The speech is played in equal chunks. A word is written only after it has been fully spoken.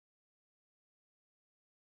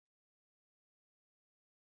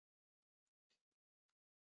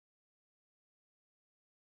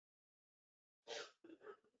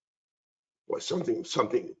Or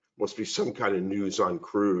something must be some kind of news on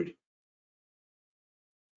crude.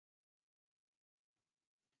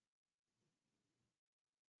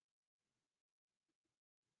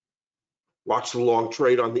 Watch the long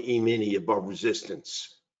trade on the E-mini above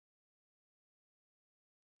resistance.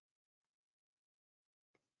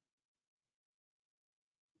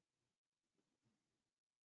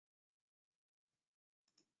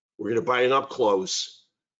 We're going to buy an up close.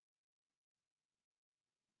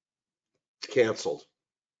 It's canceled.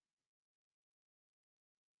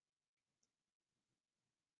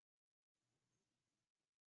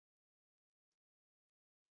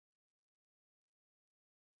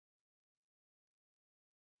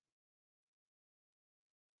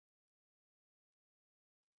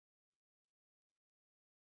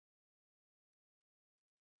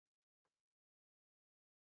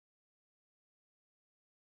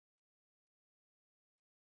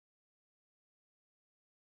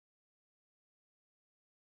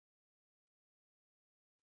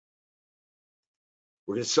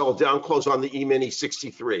 We're going to sell a down close on the E-mini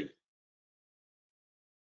 63.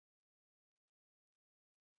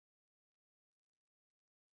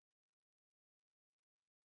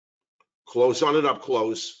 Close on it, up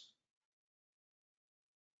close.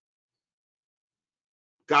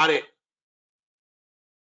 Got it.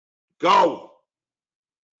 Go.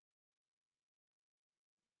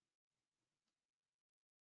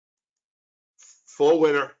 Full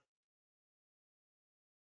winner.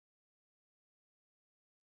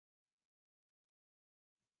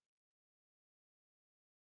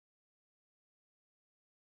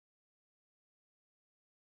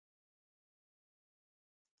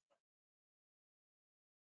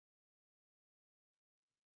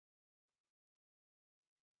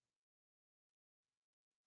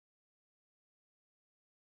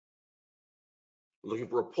 Looking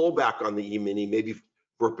for a pullback on the E-mini, maybe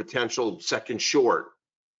for a potential second short.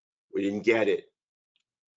 We didn't get it.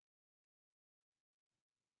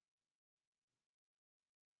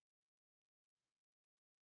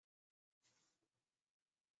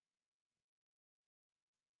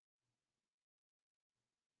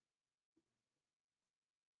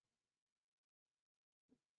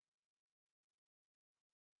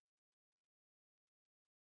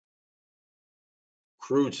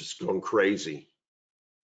 Crude's just going crazy.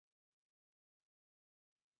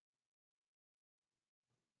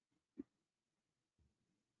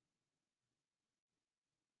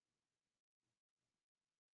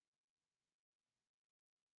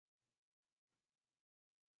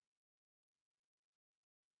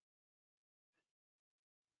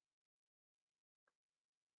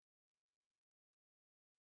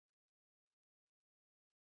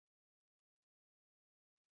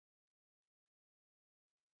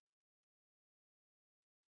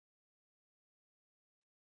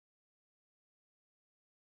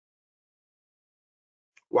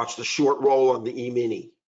 Watch the short roll on the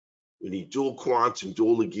E-mini. We need dual quants and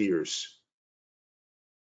dual gears.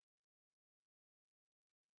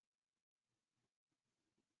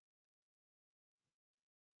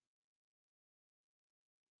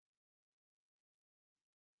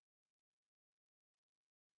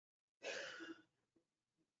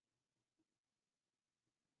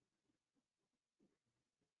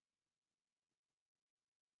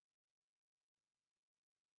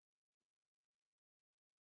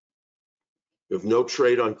 We have no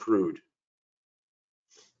trade on crude.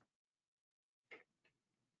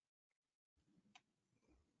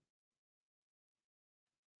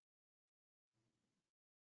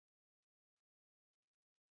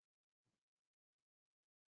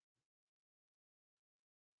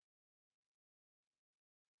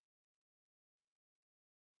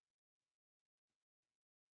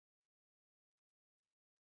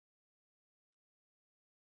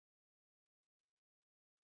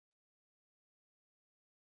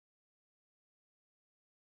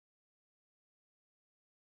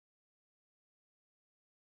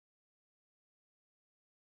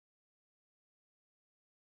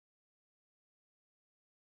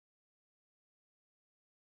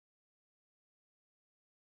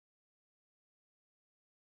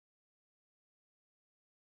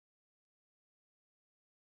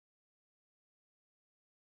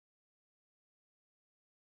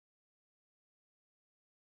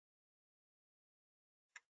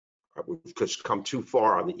 We've just come too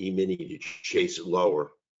far on the E-mini to chase it lower.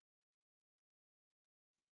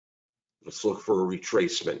 Let's look for a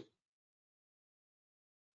retracement.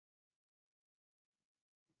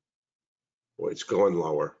 Boy, it's going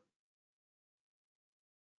lower.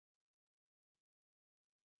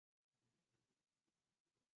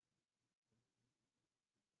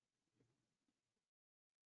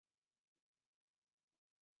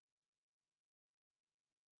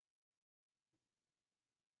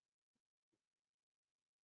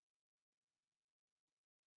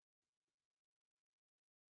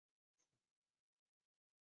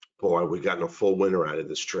 Boy, we gotten a full winner out of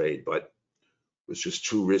this trade, but it was just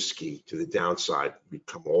too risky to the downside. We'd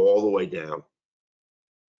come all the way down.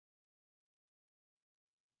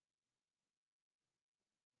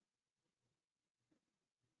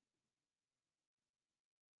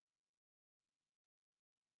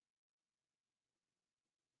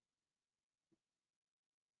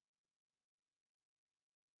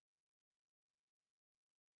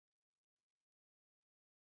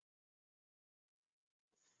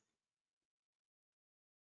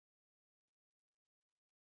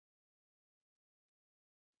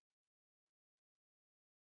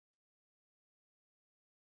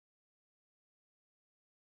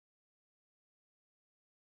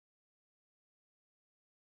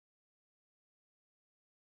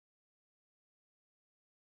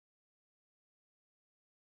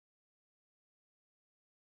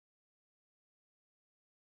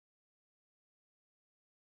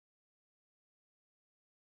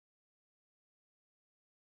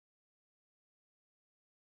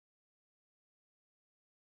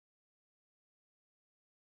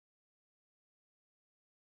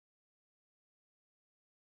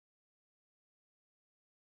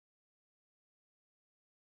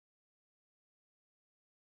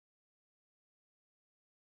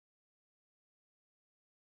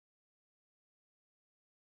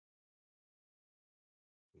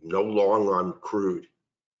 No long on crude.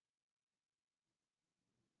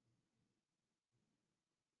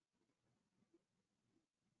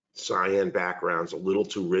 Cyan background's a little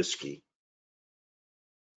too risky.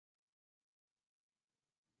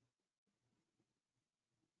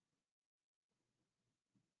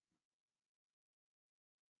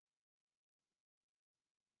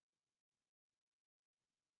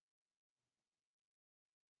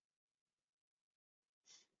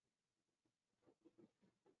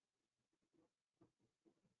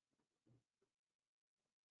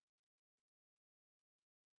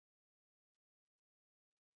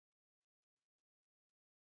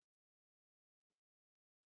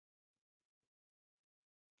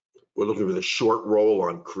 We're looking for the short roll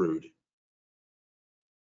on crude.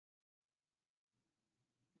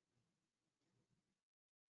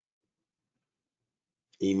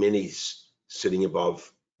 E-minis sitting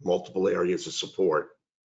above multiple areas of support.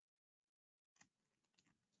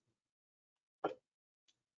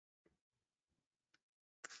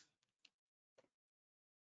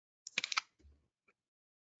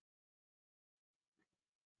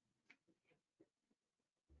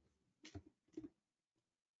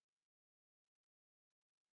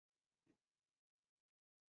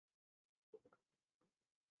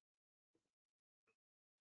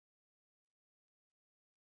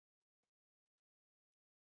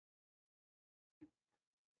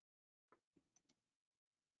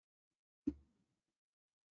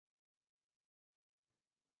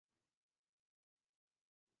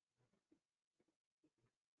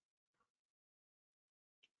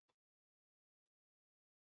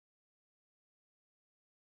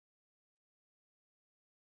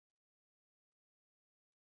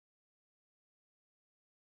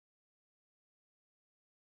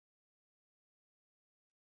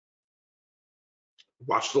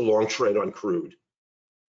 Watch the long trend on crude.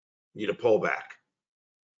 Need a pullback.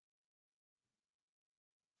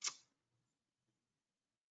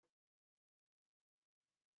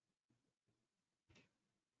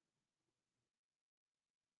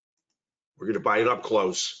 We're going to buy it up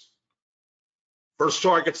close. First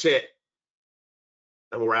target's hit,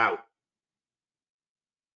 and we're out.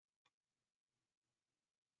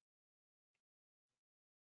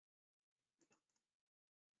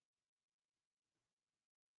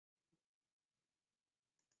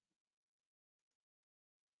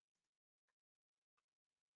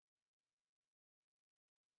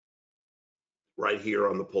 Right here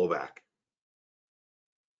on the pullback.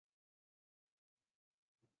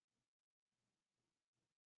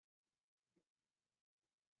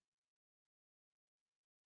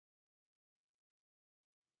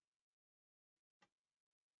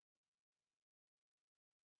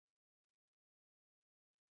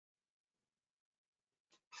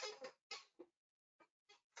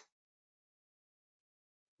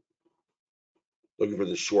 Looking for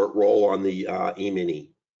the short roll on the E-mini.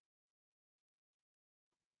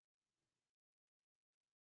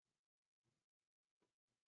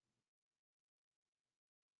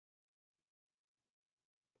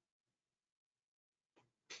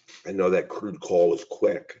 I know that crude call was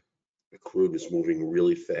quick. The crude is moving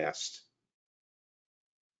really fast.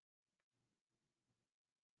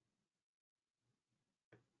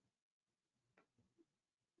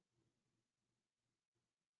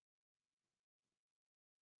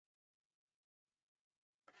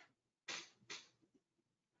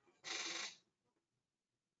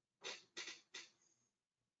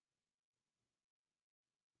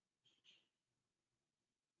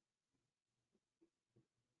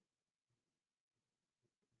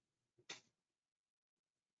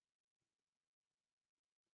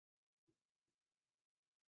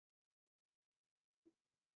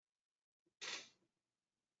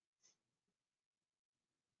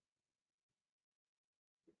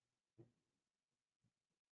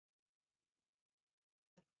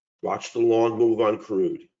 Watch the long move on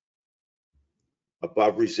crude.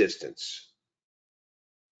 Above resistance.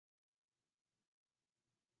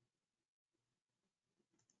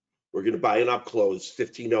 We're going to buy an up close,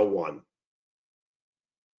 1501.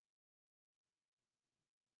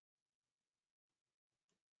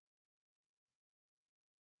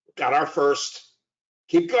 Got our first.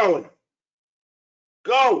 Keep going.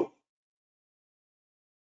 Go.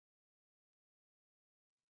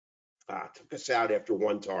 Took us out after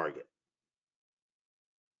one target.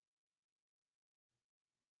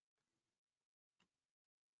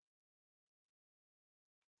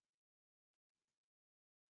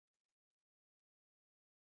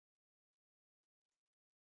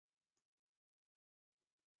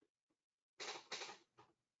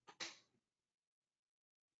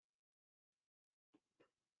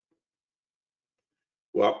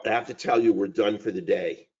 Well, I have to tell you, we're done for the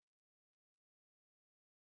day.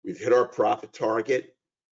 We've hit our profit target,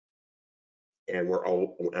 and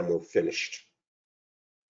we're finished.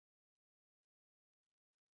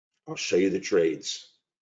 I'll show you the trades.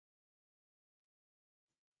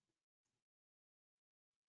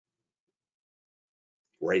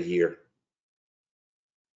 Right here.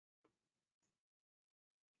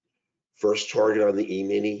 First target on the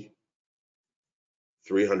E-mini,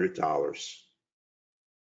 $300.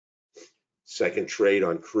 Second trade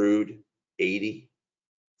on crude, 80.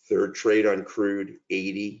 Third trade on crude,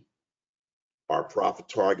 80. Our profit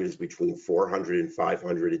target is between 400 and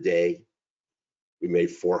 500 a day. We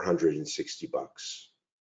made 460 bucks.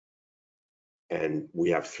 And we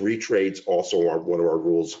have 3 trades. Also, one of our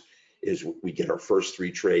rules is we get our first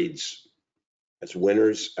 3 trades as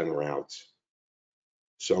winners and we're out.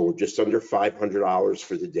 So we're just under $500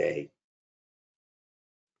 for the day.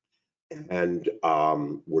 And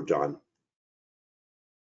we're done.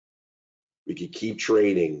 We could keep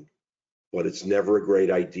trading, but it's never a great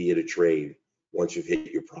idea to trade once you've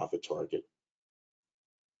hit your profit target.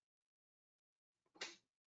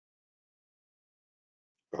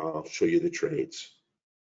 I'll show you the trades.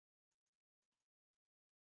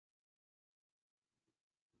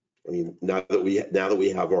 I mean, now that we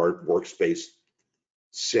have our workspace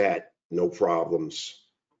set, no problems.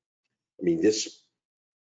 I mean, this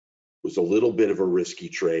was a little bit of a risky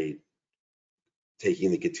trade,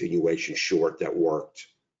 taking the continuation short that worked.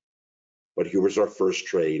 But here was our first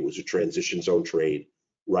trade. It was a transition zone trade,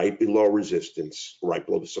 right below resistance, right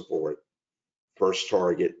below the support. First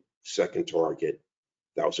target, second target.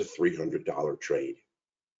 That was a $300 trade.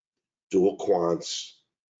 Dual quants,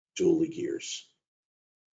 dually gears.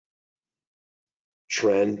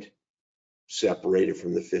 Trend separated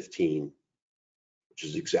from the 15, which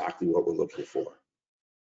is exactly what we're looking for.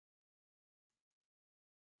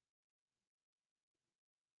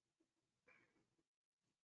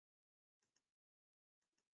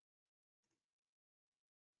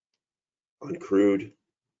 On crude,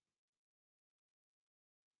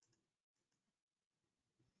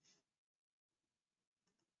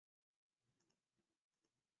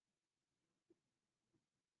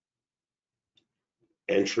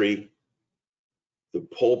 entry, the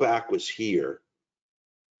pullback was here.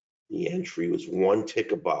 The entry was 1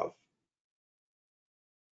 tick above.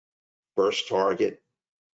 First target,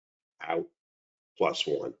 out,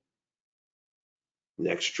 +1.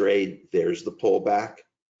 Next trade, there's the pullback.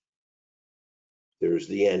 There's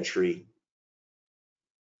the entry.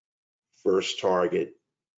 First target,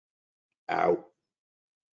 out,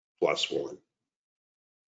 +1.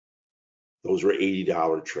 Those were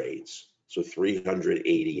 $80 trades. So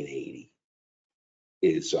 380 and 80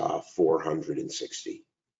 is 460.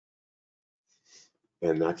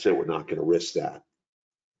 And that's it. We're not going to risk that.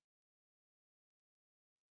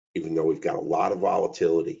 Even though we've got a lot of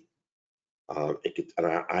volatility.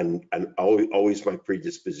 And always my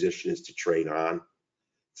predisposition is to trade on.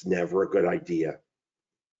 It's never a good idea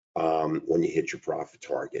when you hit your profit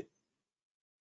target.